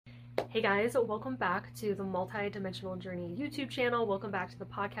Hey guys, welcome back to the Multi-Dimensional Journey YouTube channel. Welcome back to the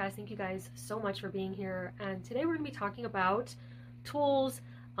podcast. Thank you guys so much for being here. And today we're going to be talking about tools,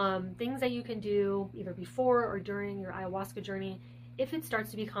 things that you can do either before or during your ayahuasca journey if it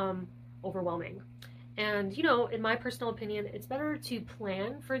starts to become overwhelming. And in my personal opinion, it's better to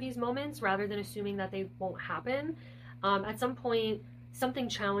plan for these moments rather than assuming that they won't happen. At some point, something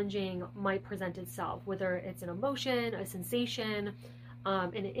challenging might present itself, whether it's an emotion, a sensation,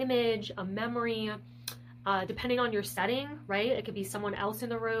 an image, a memory, depending on your setting, right? It could be someone else in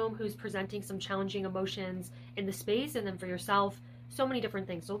the room who's presenting some challenging emotions in the space, and then for yourself, so many different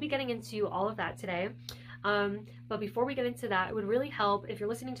things. So we'll be getting into all of that today. But before we get into that, it would really help if you're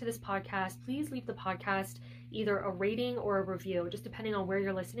listening to this podcast, please leave the podcast either a rating or a review, just depending on where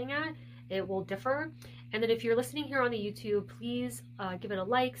you're listening at. It will differ. And then if you're listening here on the YouTube, please give it a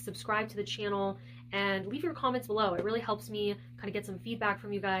like, subscribe to the channel, and leave your comments below. It really helps me kind of get some feedback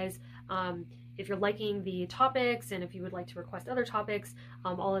from you guys. If you're liking the topics and if you would like to request other topics,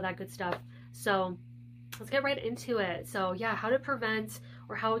 all of that good stuff. So let's get right into it. So yeah, how to prevent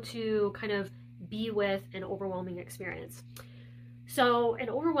or how to kind of be with an overwhelming experience. So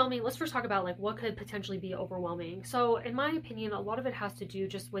let's first talk about like what could potentially be overwhelming. So in my opinion, a lot of it has to do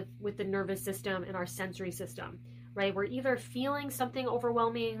just with the nervous system and our sensory system, right? We're either feeling something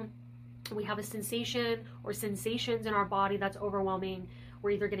overwhelming, we have a sensation or sensations in our body that's overwhelming. We're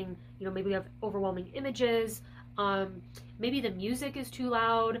either getting, maybe we have overwhelming images, maybe the music is too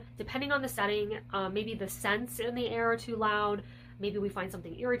loud, depending on the setting, maybe the scents in the air are too loud, maybe we find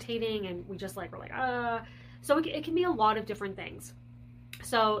something irritating and we're like, ah. So it can be a lot of different things.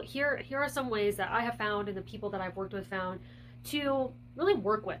 So here are some ways that I have found and the people that I've worked with found to really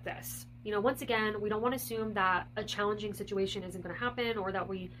work with this. Once again, we don't want to assume that a challenging situation isn't going to happen or that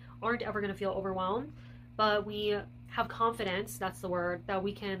we aren't ever going to feel overwhelmed, but we have confidence, that's the word, that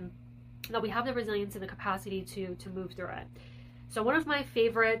we have the resilience and the capacity to move through it. So one of my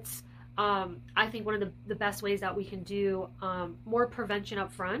favorites, I think one of the best ways that we can do more prevention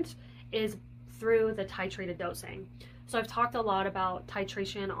up front is through the titrated dosing. So I've talked a lot about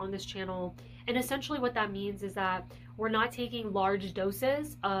titration on this channel, and essentially what that means is that we're not taking large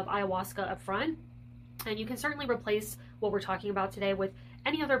doses of ayahuasca up front, and you can certainly replace what we're talking about today with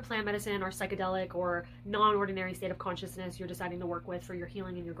any other plant medicine or psychedelic or non-ordinary state of consciousness you're deciding to work with for your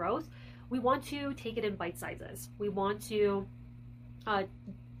healing and your growth. We want to take it in bite sizes. We want to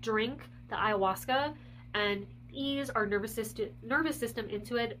drink the ayahuasca and ease our nervous system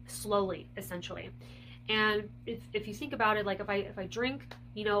into it slowly, essentially. And if you think about it, like if I drink,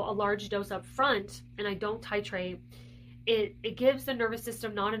 a large dose up front and I don't titrate, it gives the nervous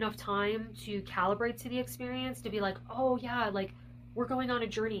system not enough time to calibrate to the experience, to be like, oh yeah, like we're going on a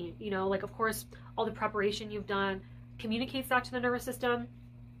journey, like of course all the preparation you've done communicates that to the nervous system.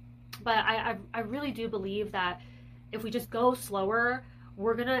 But I really do believe that if we just go slower,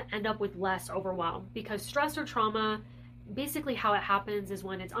 we're gonna end up with less overwhelm, because stress or trauma, basically how it happens is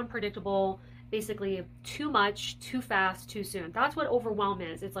when it's unpredictable, basically too much, too fast, too soon. That's what overwhelm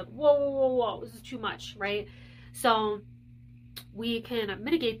is. It's like, whoa, this is too much, right? So we can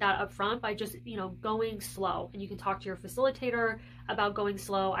mitigate that up front by just, going slow. And you can talk to your facilitator about going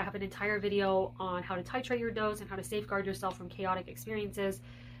slow. I have an entire video on how to titrate your dose and how to safeguard yourself from chaotic experiences.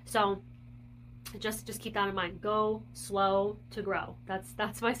 So just keep that in mind. Go slow to grow.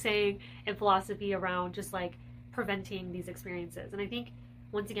 That's my saying and philosophy around just like preventing these experiences. And I think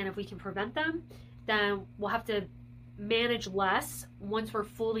once again, if we can prevent them, then we'll have to manage less once we're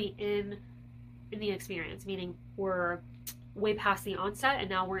fully in the experience, meaning we're way past the onset and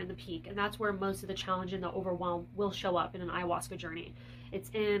now we're in the peak. And that's where most of the challenge and the overwhelm will show up in an ayahuasca journey. It's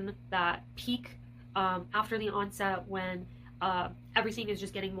in that peak after the onset when everything is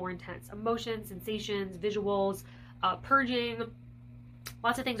just getting more intense. Emotions, sensations, visuals, purging,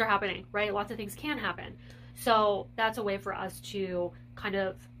 lots of things are happening, right? Lots of things can happen. So that's a way for us to kind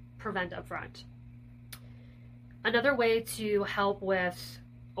of prevent up front. Another way to help with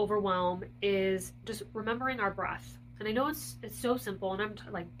overwhelm is just remembering our breath. And I know it's so simple, and I'm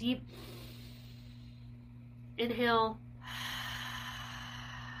like deep inhale,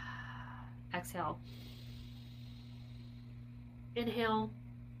 exhale, inhale,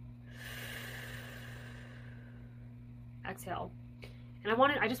 exhale. And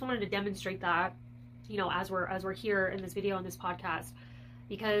I just wanted to demonstrate that, as we're here in this video, in this podcast,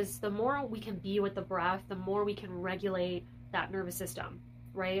 because the more we can be with the breath, the more we can regulate that nervous system,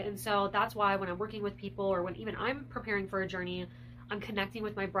 right? And so that's why when I'm working with people, or when even I'm preparing for a journey, I'm connecting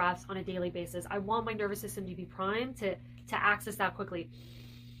with my breath on a daily basis. I want my nervous system to be primed to access that quickly.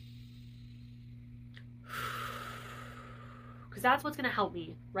 because that's what's going to help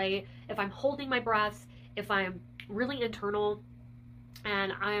me, right? If I'm holding my breath, if I'm really internal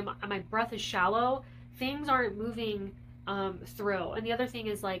and my breath is shallow, things aren't moving through. And the other thing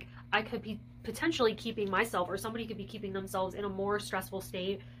is, like, I could be potentially keeping myself, or somebody could be keeping themselves in a more stressful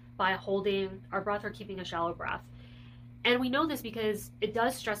state by holding our breath or keeping a shallow breath. And we know this because it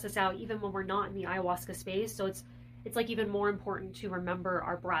does stress us out even when we're not in the ayahuasca space. So it's like even more important to remember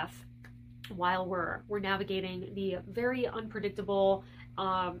our breath while we're navigating the very unpredictable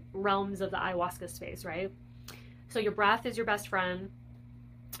realms of the ayahuasca space, right? So your breath is your best friend.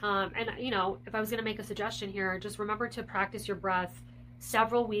 And if I was going to make a suggestion here, just remember to practice your breath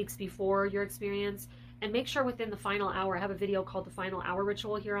several weeks before your experience, and make sure within the final hour. I have a video called the Final Hour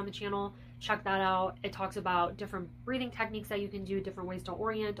Ritual here on the channel. Check that out. It talks about different breathing techniques that you can do, different ways to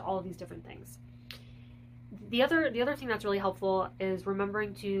orient, all of these different things. The other thing that's really helpful is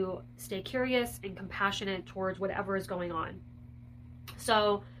remembering to stay curious and compassionate towards whatever is going on.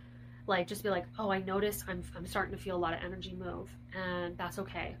 So, like, just be like, oh, I notice I'm starting to feel a lot of energy move, and that's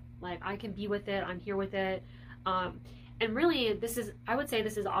okay. Like, I can be with it. I'm here with it. And really, I would say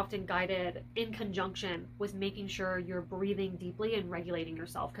this is often guided in conjunction with making sure you're breathing deeply and regulating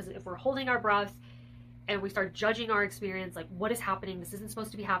yourself. Because if we're holding our breath and we start judging our experience, like, what is happening? This isn't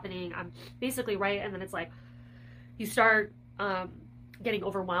supposed to be happening. I'm basically, right? And then it's like, you start getting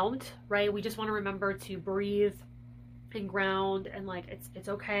overwhelmed, right? We just want to remember to breathe and ground, and like, it's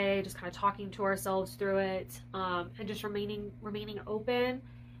okay. Just kind of talking to ourselves through it, and just remaining open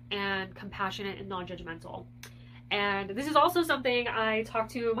and compassionate and non-judgmental. And this is also something I talk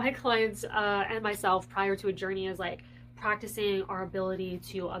to my clients and myself prior to a journey, is like practicing our ability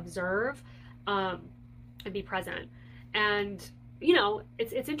to observe and be present. And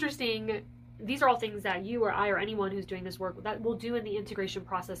it's interesting. These are all things that you or I or anyone who's doing this work that will do in the integration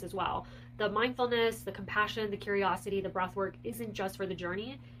process as well. The mindfulness, the compassion, the curiosity, the breath work isn't just for the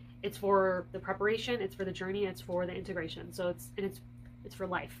journey. It's for the preparation. It's for the journey. It's for the integration. So it's for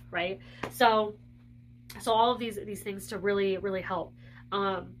life, right? So all of these things to really, really help.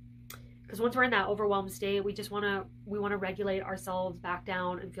 Because once we're in that overwhelmed state, we want to regulate ourselves back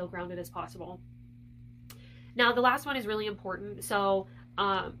down and feel grounded as possible. Now, the last one is really important. So,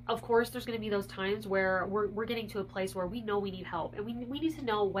 of course, there's going to be those times where we're getting to a place where we know we need help, and we need to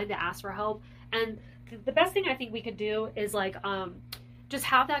know when to ask for help. And the best thing I think we could do is like just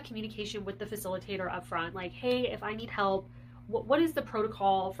have that communication with the facilitator up front. Like, hey, if I need help, what is the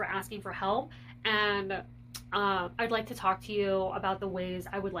protocol for asking for help? And I'd like to talk to you about the ways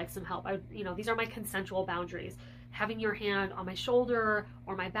I would like some help. These are my consensual boundaries. Having your hand on my shoulder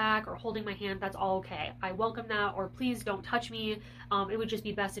or my back or holding my hand, that's all okay. I welcome that. Or please don't touch me. It would just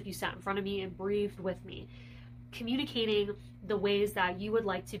be best if you sat in front of me and breathed with me. Communicating the ways that you would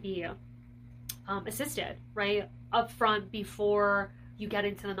like to be assisted, right, up front before you get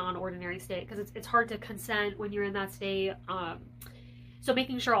into the non-ordinary state, because it's hard to consent when you're in that state. So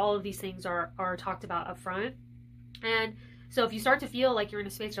making sure all of these things are talked about up front. And so if you start to feel like you're in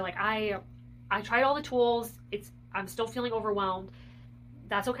a space, you're like, I tried all the tools, I'm still feeling overwhelmed,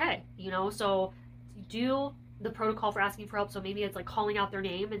 that's okay, so do the protocol for asking for help. So maybe it's like calling out their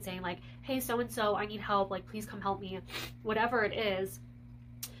name and saying like, hey, so-and-so, I need help, like, please come help me, whatever it is.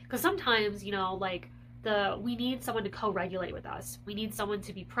 Because sometimes, we need someone to co-regulate with us. We need someone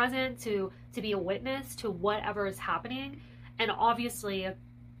to be present, to be a witness to whatever is happening. And obviously,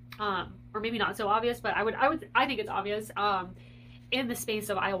 or maybe not so obvious, but I think it's obvious, in the space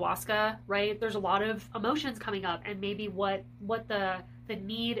of ayahuasca, right? There's a lot of emotions coming up, and maybe what the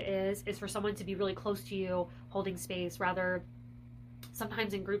need is for someone to be really close to you, holding space. Rather,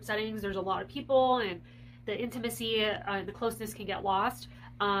 sometimes in group settings, there's a lot of people, and the intimacy and the closeness can get lost.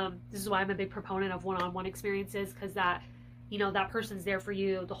 This is why I'm a big proponent of one-on-one experiences, because that person's there for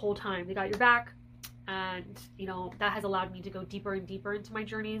you the whole time. They got your back. And, that has allowed me to go deeper and deeper into my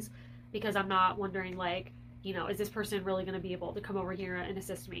journeys, because I'm not wondering, like, is this person really going to be able to come over here and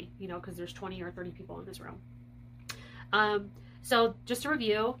assist me, because there's 20 or 30 people in this room. So just to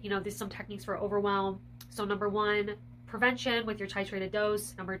review, there's some techniques for overwhelm. So number 1, prevention with your titrated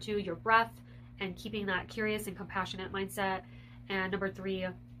dose. Number 2, your breath and keeping that curious and compassionate mindset. And number 3,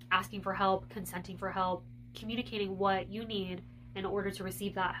 asking for help, consenting for help, communicating what you need in order to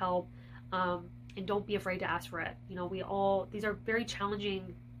receive that help. And don't be afraid to ask for it. These are very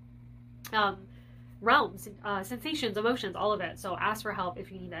challenging realms, sensations, emotions, all of it. So ask for help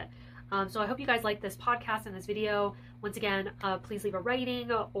if you need it. So I hope you guys like this podcast and this video. Once again, please leave a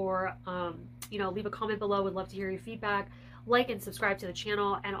rating or, leave a comment below. Would love to hear your feedback. Like and subscribe to the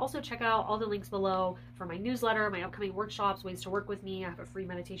channel, and also check out all the links below for my newsletter, my upcoming workshops, ways to work with me. I have a free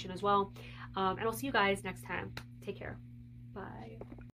meditation as well. And I'll see you guys next time. Take care.